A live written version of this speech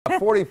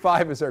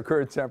45 is our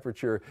current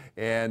temperature,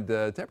 and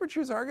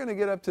temperatures are going to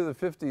get up to the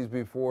 50s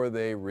before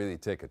they really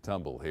take a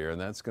tumble here,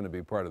 and that's going to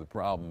be part of the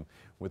problem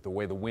with the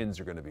way the winds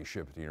are going to be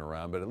shifting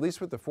around. But at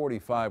least with the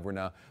 45, we're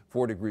now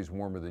 4 degrees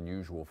warmer than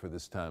usual for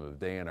this time of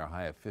day, and our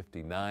high of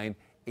 59.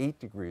 8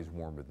 degrees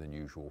warmer than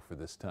usual for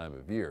this time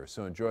of year.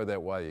 So enjoy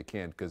that while you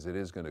can, because it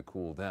is going to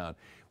cool down.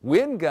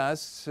 Wind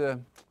gusts are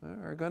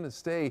going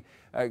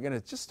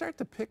to just start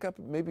to pick up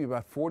maybe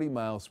about 40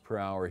 miles per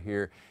hour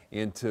here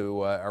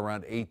into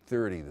around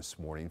 8:30 this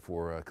morning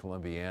for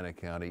Columbiana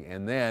County.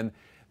 And then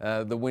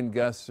the wind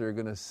gusts are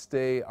going to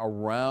stay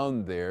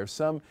around there,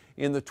 some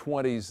in the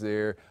 20s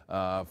there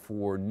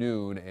for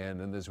noon, and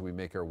then as we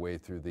make our way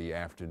through the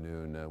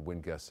afternoon,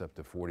 wind gusts up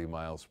to 40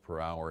 miles per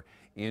hour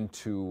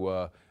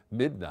into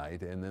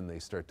midnight, and then they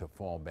start to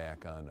fall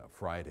back on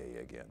Friday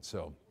again.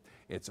 So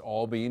it's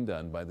all being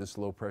done by this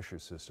low pressure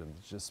system.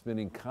 It's just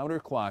spinning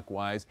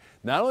counterclockwise,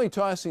 not only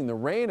tossing the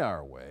rain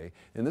our way,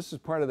 and this is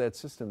part of that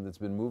system that's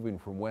been moving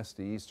from west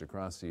to east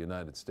across the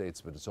United States,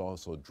 but it's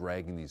also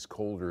dragging these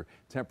colder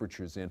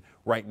temperatures in.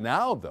 Right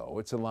now, though,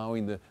 it's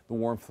allowing the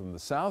warmth from the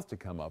south to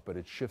come up, but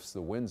it shifts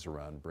the winds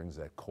around, brings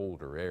that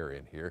colder air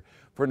in here.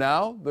 For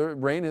now, the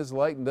rain has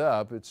lightened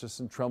up. It's just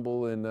in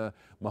Trumbull and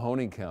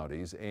Mahoning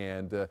counties,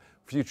 and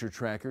future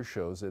tracker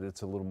shows that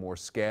it's a little more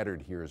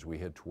scattered here as we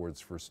head towards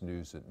First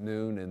News at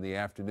noon. In the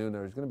afternoon,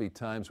 there's going to be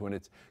times when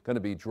it's going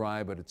to be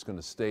dry, but it's going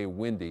to stay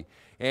windy.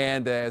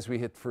 And as we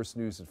hit First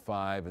News at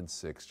 5 and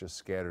 6, just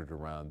scattered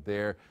around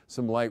there.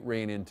 Some light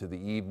rain into the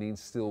evening,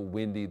 still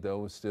windy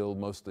though, still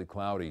mostly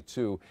cloudy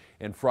too.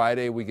 And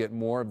Friday we get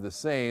more of the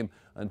same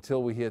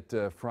until we hit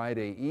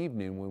Friday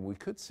evening, when we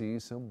could see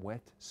some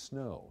wet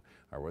snow.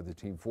 Our weather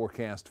team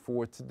forecast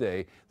for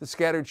today: the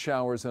scattered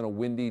showers on a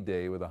windy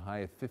day with a high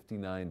of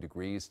 59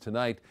 degrees.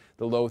 Tonight,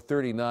 the low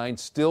 39,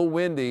 still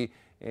windy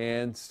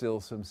and still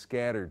some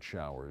scattered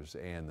showers.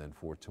 And then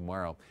for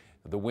tomorrow,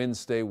 the winds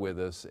stay with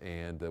us,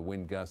 and the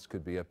wind gusts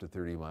could be up to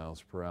 30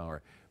 miles per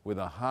hour with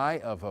a high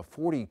of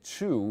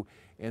 42.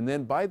 And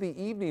then by the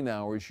evening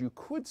hours, you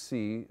could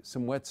see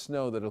some wet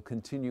snow that'll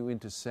continue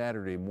into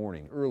Saturday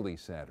morning, early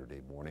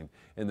Saturday morning.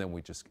 And then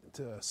we just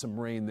get some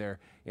rain there,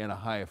 and a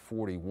high of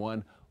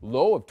 41.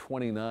 Low of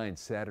 29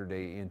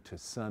 Saturday into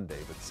Sunday.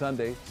 But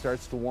Sunday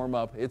starts to warm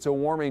up. It's a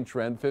warming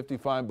trend.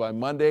 55 by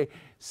Monday,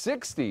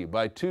 60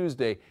 by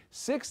Tuesday,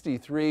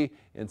 63,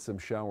 and some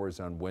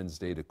showers on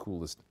Wednesday to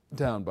cool us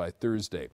down by Thursday.